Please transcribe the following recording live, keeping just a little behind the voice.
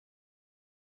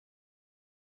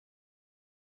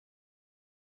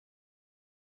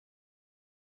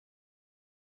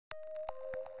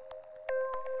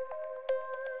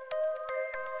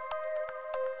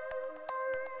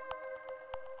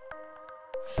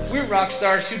We're rock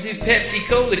stars who do Pepsi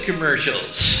Cola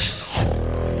commercials.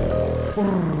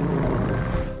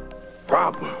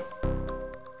 Problem.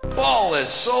 Ballless,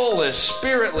 soulless,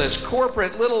 spiritless,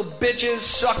 corporate little bitches,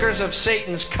 suckers of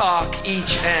Satan's cock,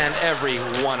 each and every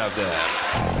one of them.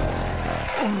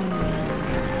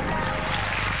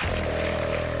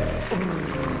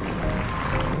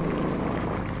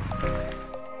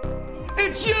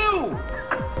 It's you!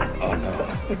 Oh,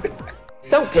 no.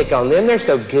 Don't pick on them. They're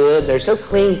so good. They're so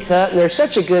clean cut, and they're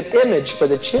such a good image for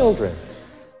the children.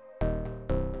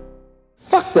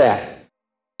 Fuck that.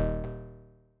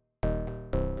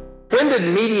 When did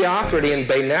mediocrity and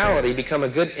banality become a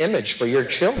good image for your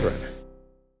children?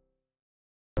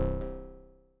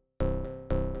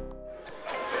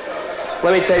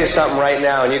 Let me tell you something right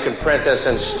now, and you can print this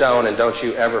in stone, and don't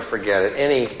you ever forget it.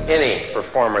 Any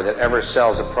performer that ever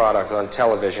sells a product on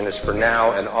television is for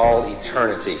now and all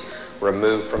eternity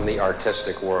removed from the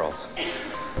artistic world.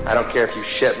 I don't care if you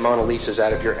shit Mona Lisas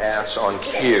out of your ass on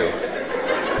cue.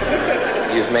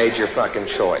 You've made your fucking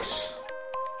choice.